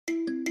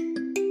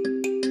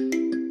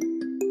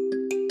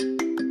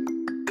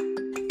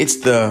It's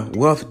the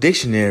Wealth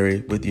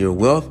Dictionary with your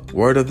wealth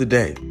word of the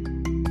day.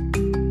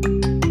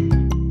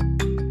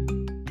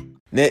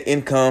 Net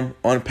income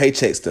on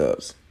paycheck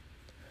stubs.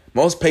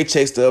 Most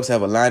paycheck stubs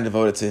have a line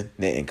devoted to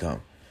net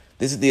income.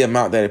 This is the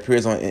amount that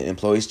appears on an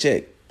employee's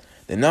check.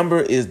 The number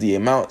is the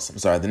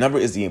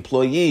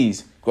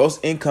employee's gross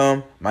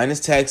income minus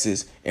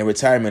taxes and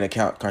retirement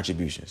account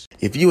contributions.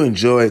 If you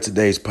enjoyed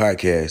today's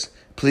podcast,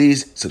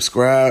 please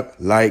subscribe,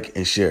 like,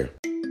 and share.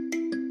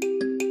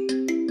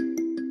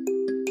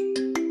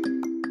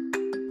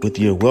 With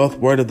your wealth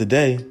word of the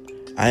day,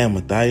 I am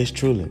Matthias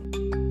Trulin.